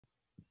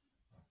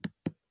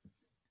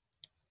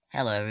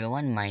Hello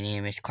everyone, my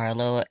name is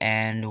Carlo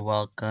and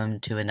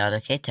welcome to another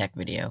K-Tech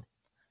video.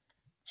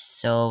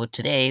 So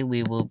today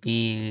we will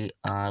be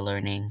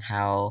learning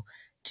how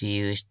to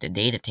use the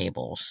data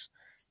tables.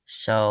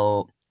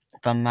 So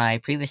from my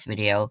previous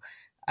video,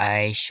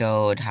 I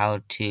showed how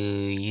to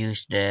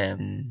use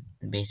the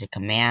basic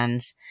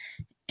commands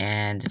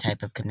and the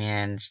type of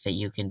commands that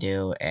you can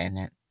do,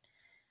 and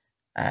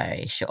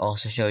I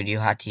also showed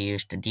you how to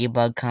use the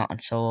debug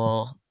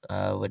console,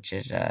 which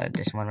is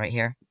this one right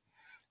here,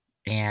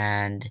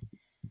 and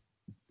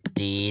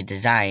the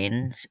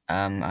designs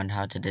on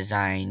how to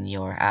design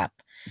your app.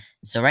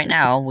 So right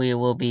now we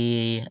will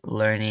be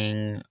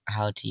learning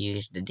how to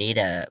use the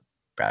data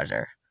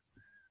browser.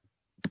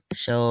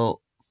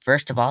 So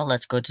first of all,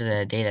 let's go to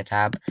the data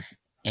tab,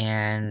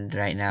 and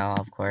right now,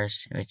 of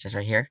course, it says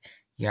right here,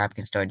 your app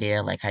can store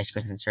data like high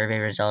scores and survey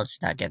results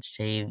that get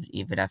saved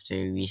even after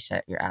you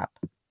reset your app.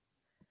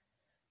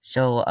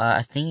 So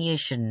a thing you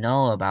should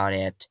know about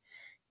it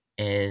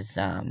is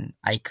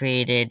I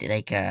created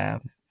like a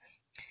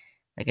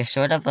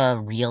sort of a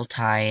real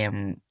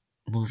time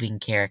moving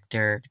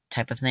character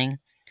type of thing.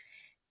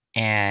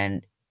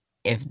 And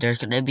if there's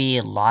gonna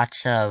be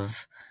lots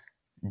of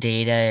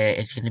data,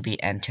 it's gonna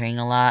be entering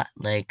a lot.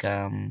 Like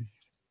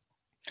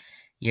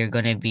you're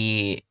gonna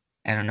be,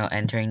 I don't know,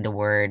 entering the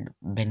word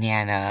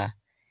banana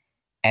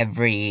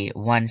every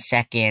 1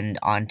 second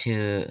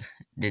onto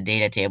the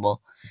data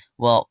table.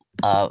 Well,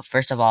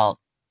 first of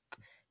all,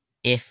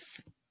 if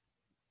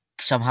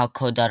somehow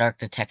code.org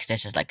detects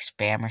this as like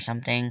spam or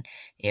something,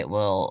 it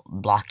will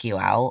block you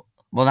out.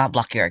 Well, not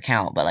block your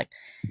account, but like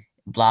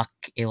block.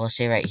 It will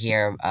say right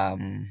here,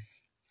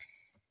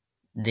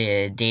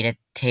 the data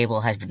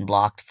table has been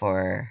blocked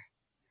for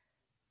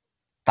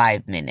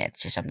 5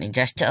 minutes or something,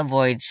 just to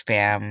avoid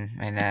spam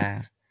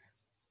and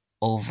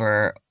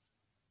over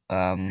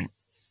um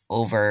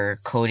over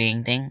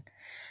coding thing.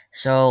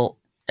 So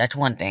that's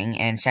one thing,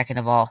 and second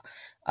of all,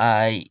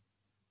 uh,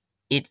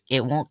 it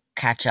won't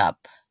catch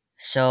up.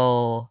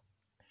 So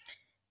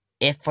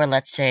if for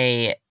let's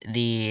say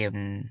the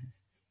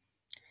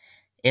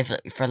if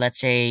for let's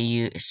say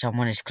you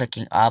someone is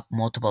clicking up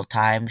multiple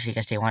times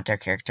because they want their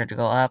character to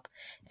go up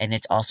and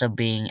it's also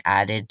being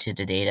added to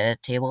the data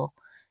table,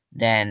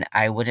 then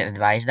I wouldn't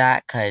advise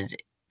that because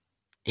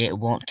it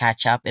won't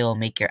catch up. It will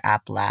make your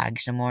app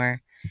lag some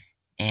more,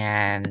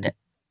 and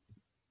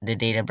the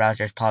data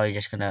browser is probably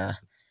just gonna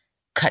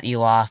cut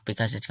you off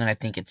because it's gonna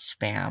think it's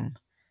spam.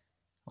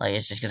 Like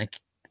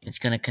it's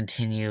gonna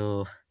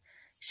continue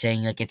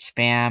saying like it's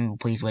spam.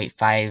 Please wait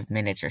 5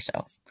 minutes or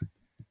so.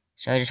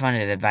 So I just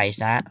wanted to advise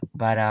that.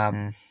 But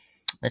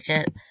that's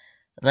it.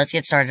 Let's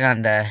get started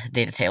on the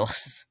data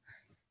tables.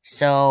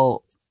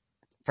 So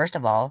first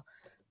of all,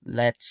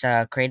 let's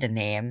create a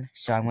name.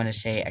 So I'm going to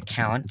say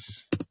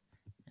accounts.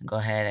 Go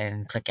ahead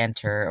and click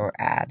enter or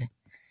add.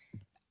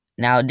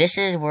 Now this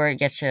is where it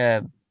gets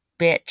a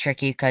bit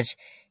tricky because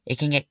it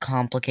can get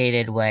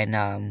complicated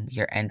when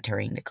you're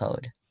entering the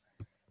code.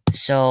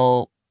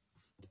 So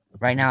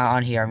right now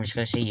on here, I'm just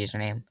going to say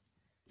username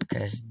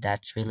because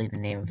that's really the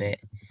name of it,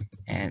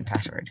 and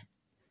password.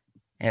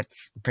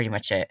 That's pretty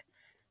much it.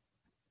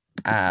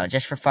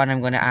 Just for fun, I'm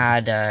going to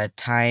add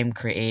time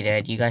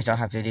created. You guys don't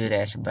have to do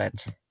this,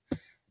 but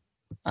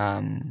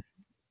um,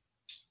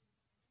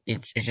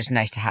 it's just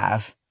nice to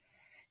have.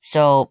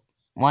 So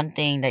one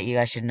thing that you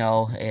guys should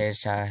know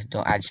is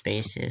don't add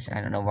spaces. I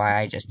don't know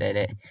why I just did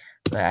it,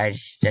 but I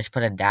just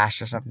put a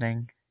dash or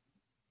something,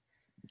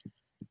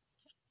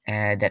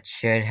 and that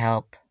should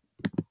help.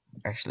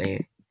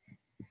 Actually,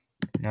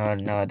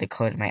 no, the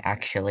code might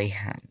actually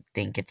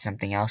think it's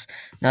something else.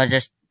 No,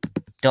 just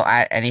don't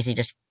add anything.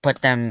 Just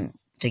put them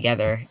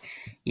together,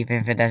 even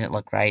if it doesn't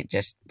look right.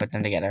 Just put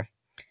them together.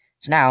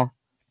 So now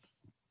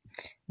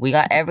we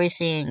got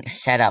everything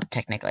set up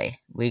technically.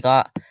 We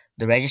got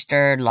the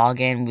registered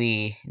login.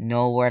 We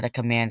know where the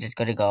command is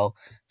going to go.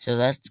 So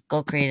let's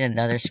go create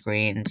another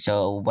screen.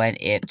 So when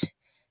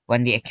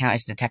the account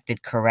is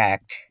detected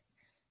correct,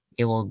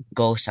 it will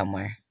go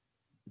somewhere.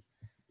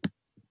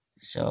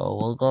 So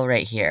we'll go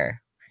right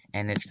here,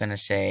 and it's going to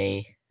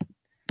say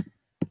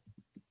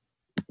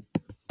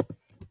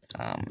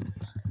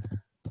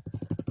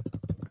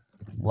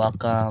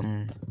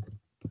welcome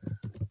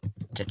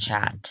to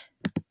chat.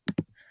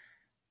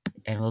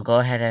 And we'll go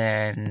ahead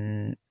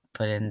and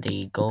put in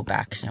the go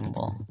back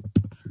symbol.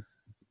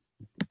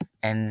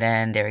 And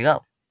then there we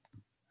go.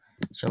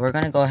 So we're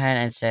going to go ahead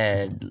and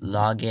say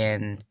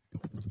login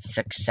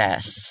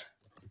success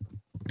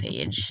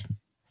page.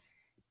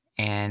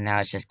 And now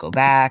it's just go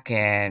back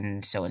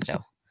and so and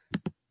so.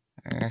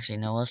 Or actually,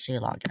 no, we'll say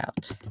log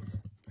out.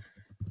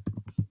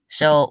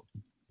 So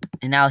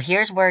now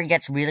here's where it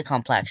gets really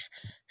complex.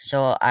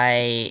 So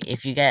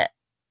if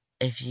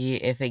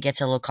it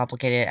gets a little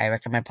complicated, I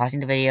recommend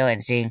pausing the video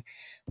and seeing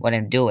what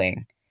I'm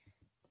doing.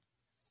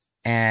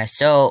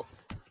 So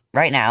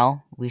right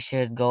now we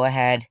should go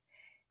ahead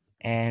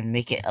and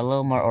make it a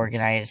little more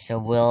organized. So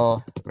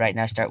we'll right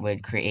now start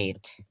with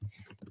create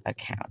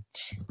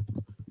account.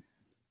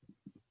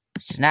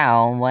 So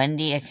now when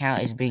the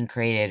account is being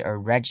created or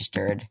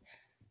registered,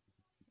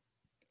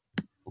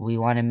 we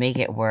want to make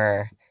it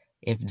where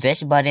if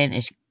this button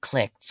is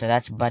clicked, so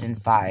that's button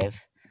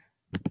 5,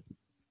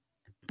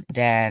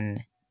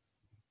 then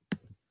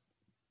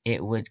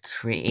it would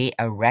create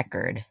a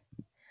record.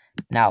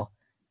 Now,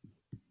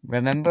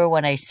 remember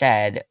when I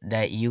said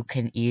that you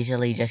can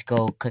easily just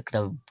go click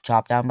the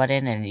drop down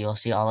button and you'll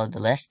see all of the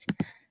list?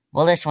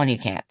 Well, this one you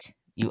can't.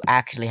 You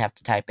actually have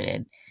to type it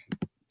in.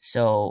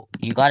 So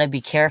you gotta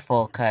be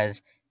careful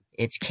because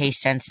it's case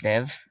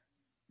sensitive.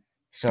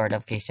 Sort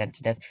of case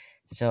sensitive.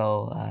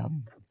 So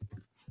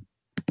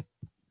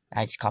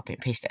I just copy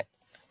and paste it.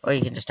 Or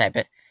you can just type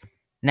it.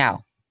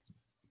 Now,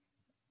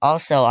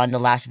 also on the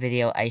last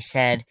video I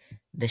said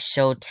the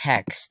show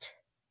text.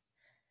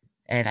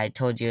 And I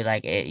told you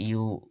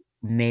you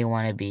may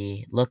want to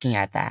be looking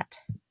at that.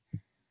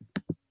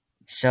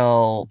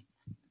 So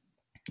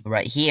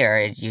right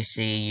here you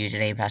see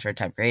username, password,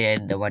 type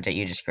created, the one that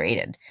you just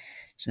created.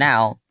 So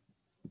now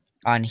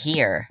on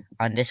here,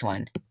 on this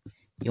one,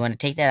 you want to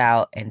take that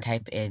out and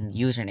type in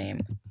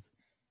username,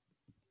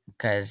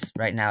 because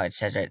right now it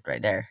says it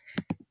right there.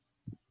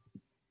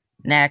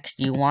 Next,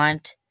 you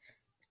want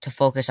to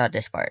focus on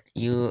this part.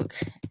 You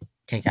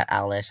take out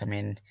Alice,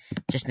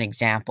 just an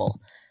example.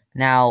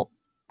 Now,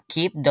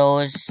 keep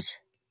those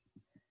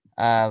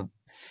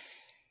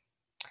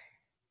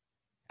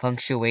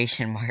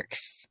punctuation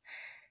marks.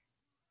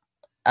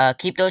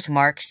 Keep those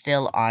marks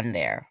still on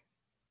there.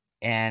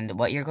 And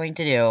what you're going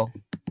to do,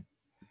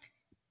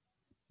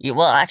 you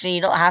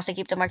don't have to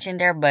keep the marks in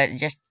there, but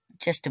just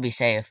to be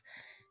safe.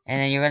 And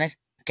then you're gonna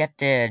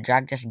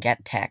drag this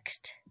get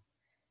text,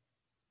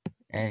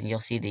 and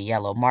you'll see the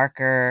yellow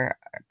marker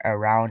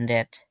around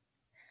it,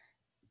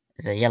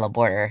 the yellow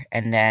border,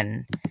 and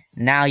then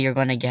now you're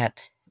gonna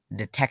get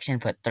the text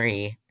input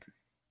 3,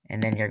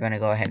 and then you're gonna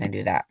go ahead and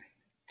do that.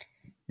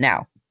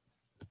 Now,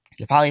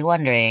 you're probably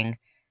wondering,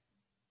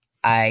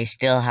 I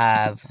still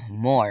have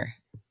more.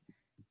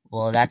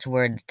 Well, that's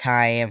where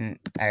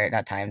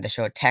the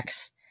show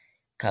text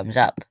comes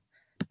up.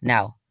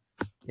 Now,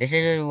 this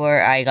is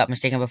where I got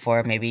mistaken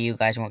before. Maybe you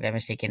guys won't get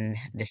mistaken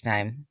this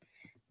time.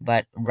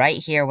 But right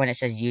here when it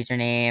says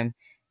username,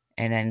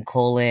 and then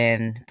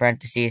colon,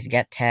 parentheses,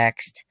 get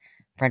text,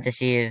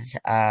 parentheses,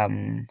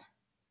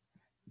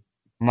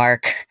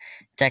 mark,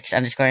 text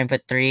underscore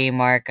input 3,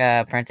 mark,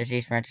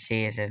 parentheses,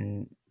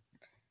 and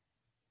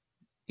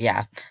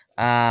yeah.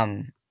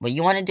 What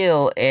you want to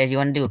do is you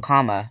want to do a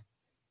comma.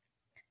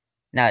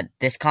 Now,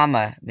 this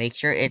comma, make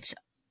sure it's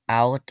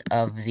out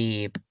of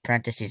the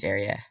parentheses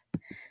area.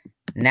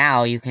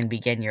 Now you can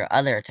begin your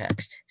other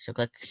text. So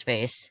click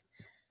space,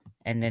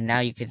 and then now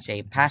you can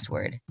say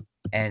password,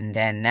 and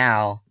then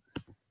now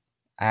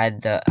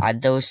add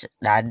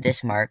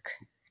this mark.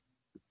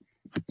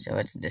 So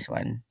it's this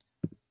one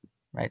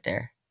right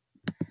there,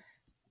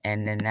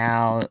 and then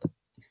now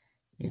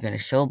you're gonna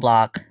show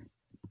block,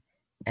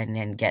 and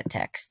then get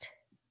text,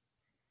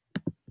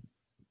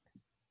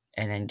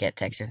 and then get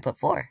text input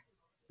 4.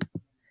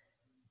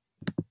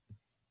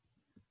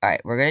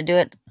 Alright, we're gonna do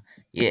it.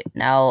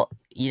 Now,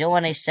 you know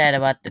when I said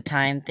about the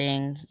time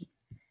thing?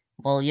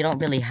 Well, you don't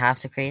really have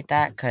to create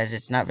that because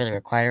it's not really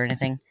required or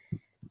anything.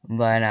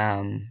 But,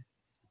 I'm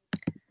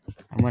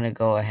gonna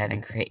go ahead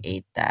and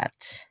create that.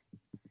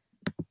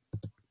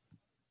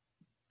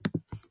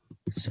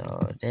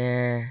 So,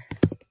 there.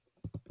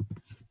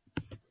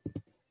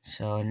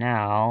 So,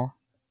 now,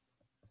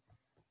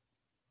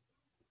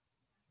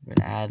 we're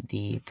gonna add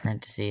the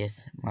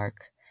parentheses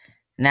mark.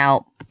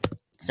 Now,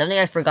 something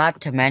I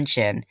forgot to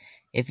mention,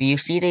 if you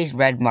see these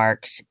red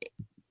marks,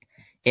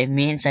 it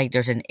means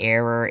there's an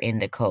error in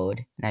the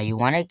code. Now you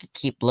want to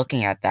keep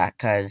looking at that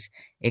because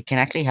it can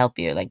actually help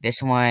you. Like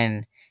this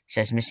one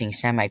says missing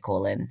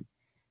semicolon.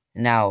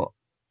 Now,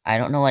 I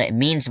don't know what it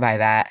means by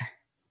that.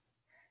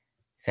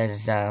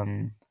 Because,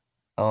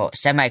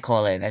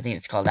 semicolon, I think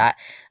it's called that.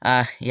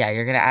 Yeah,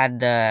 you're gonna add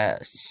the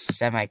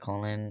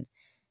semicolon.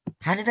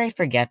 How did I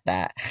forget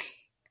that?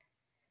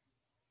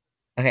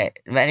 Okay,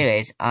 but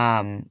anyways,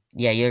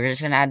 yeah, you're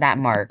just gonna add that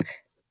mark.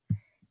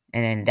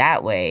 And then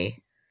that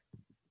way,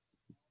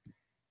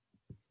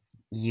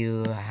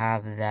 you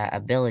have that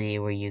ability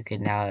where you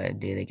can now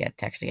do the get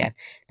text again.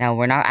 Now,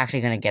 we're not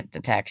actually going to get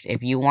the text.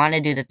 If you want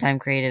to do the time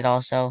created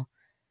also,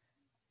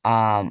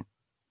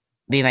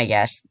 be my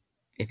guest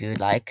if you would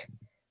like.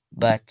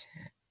 But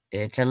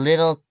it's a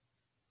little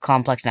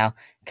complex now,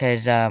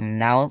 because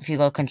now if you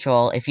go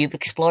control, if you've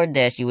explored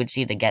this, you would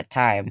see the get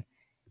time.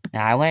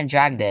 Now, I wouldn't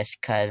drag this,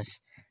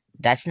 because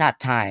that's not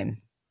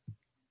time.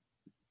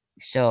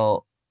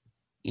 So,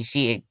 you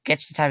see, it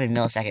gets the time in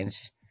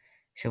milliseconds.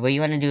 So what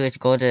you want to do is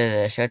go to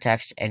the show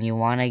text, and you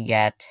want to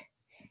get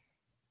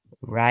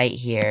right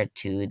here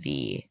to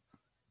the,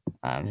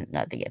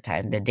 not the get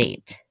time, the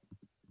date.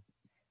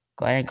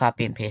 Go ahead and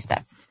copy and paste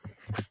that.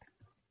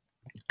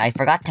 I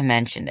forgot to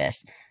mention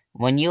this.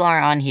 When you are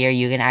on here,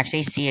 you can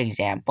actually see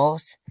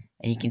examples,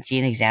 and you can see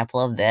an example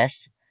of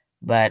this.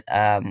 But,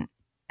 and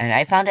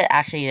I found it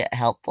actually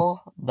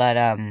helpful, but,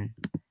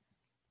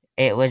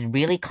 it was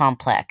really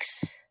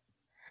complex.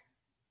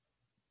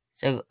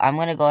 So I'm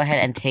going to go ahead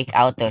and take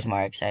out those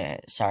marks,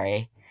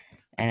 sorry.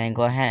 and then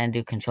go ahead and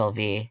do Control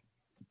V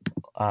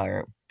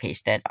or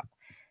paste it,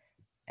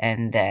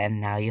 and then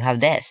now you have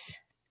this.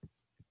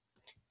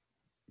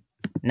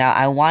 Now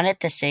I want it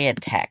to say a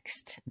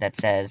text that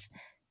says,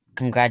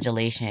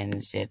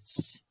 "Congratulations,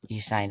 you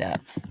signed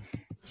up."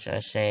 So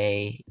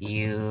say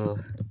you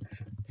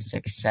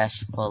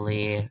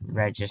successfully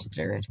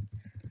registered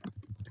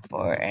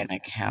for an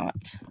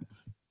account.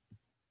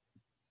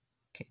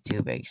 Okay,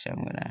 too big, so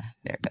I'm gonna,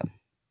 there we go.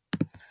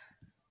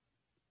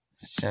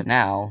 So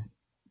now,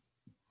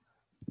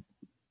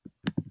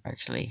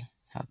 actually,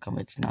 how come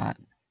it's not?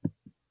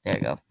 There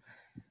we go.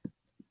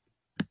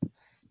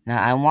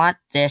 Now I want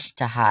this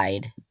to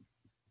hide.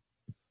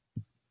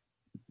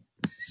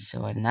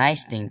 So a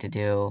nice thing to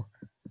do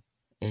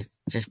is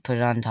just put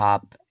it on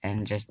top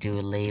and just do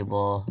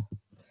label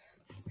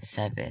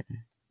 7.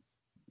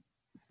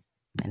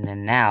 And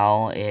then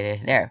now it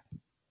is there.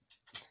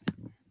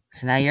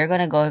 So now you're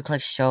going to go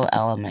click show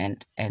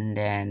element and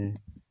then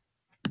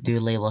do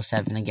label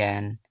 7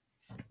 again.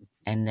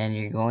 And then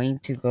you're going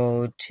to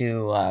go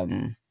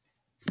to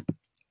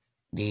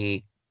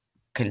the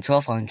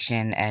control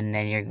function, and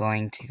then you're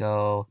going to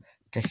go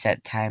to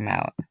set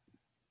timeout.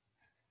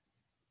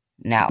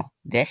 Now,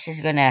 this is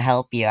going to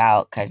help you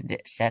out because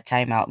set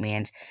timeout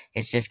means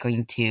it's just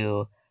going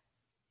to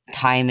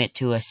time it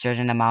to a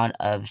certain amount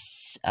of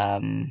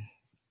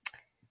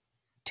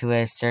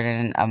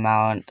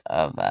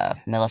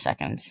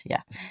milliseconds.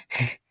 Yeah.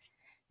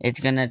 It's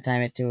going to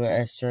time it to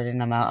a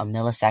certain amount of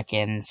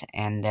milliseconds,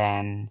 and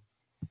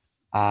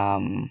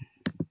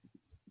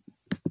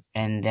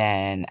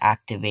then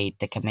activate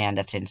the command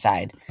that's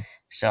inside.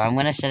 So I'm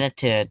going to set it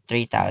to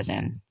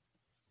 3000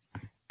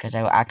 because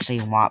I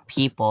actually want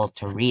people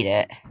to read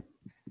it.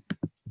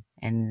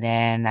 And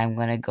then I'm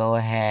going to go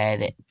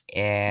ahead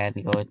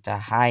and go to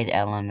hide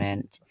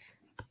element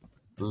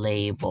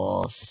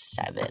label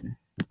 7.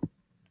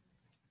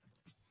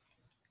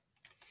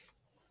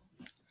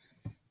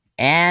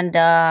 And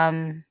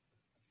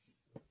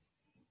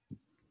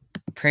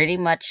pretty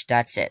much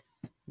that's it.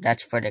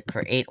 That's for the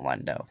create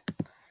one though.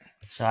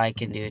 So I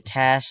can do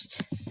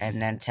test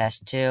and then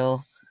test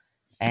 2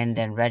 and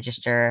then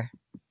register,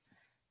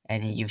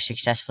 and you've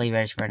successfully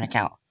registered an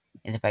account.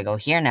 And if I go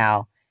here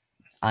now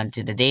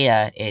onto the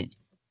data,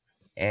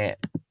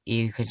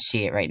 you can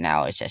see it right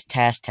now. It says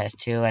test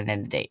 2, and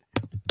then the date.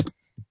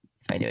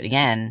 If I do it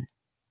again,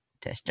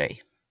 test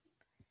 3.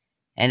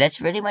 And that's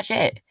pretty much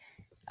it.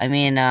 I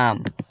mean,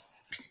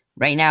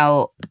 right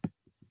now,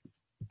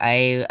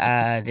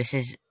 this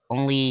is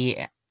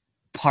only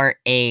part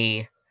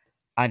A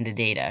on the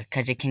data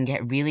because it can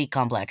get really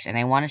complex, and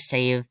I want to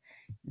save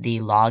the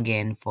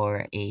login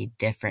for a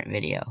different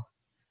video.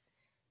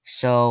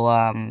 So,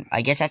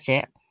 I guess that's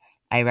it.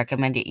 I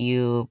recommend that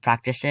you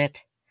practice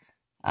it.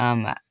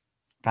 Add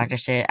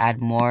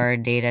more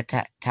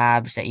data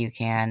tabs that you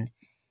can,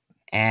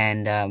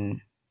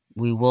 and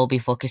we will be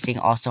focusing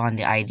also on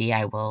the ID.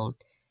 I will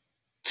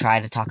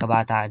try to talk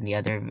about that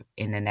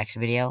in the next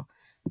video.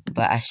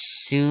 But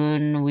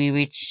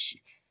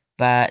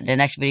the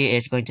next video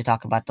is going to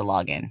talk about the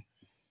login.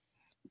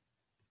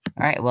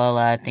 Alright,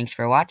 well, thanks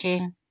for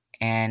watching,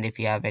 and if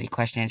you have any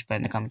questions, put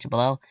in the comments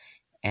below,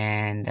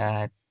 and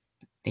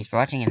thanks for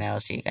watching, and I'll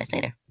see you guys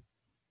later.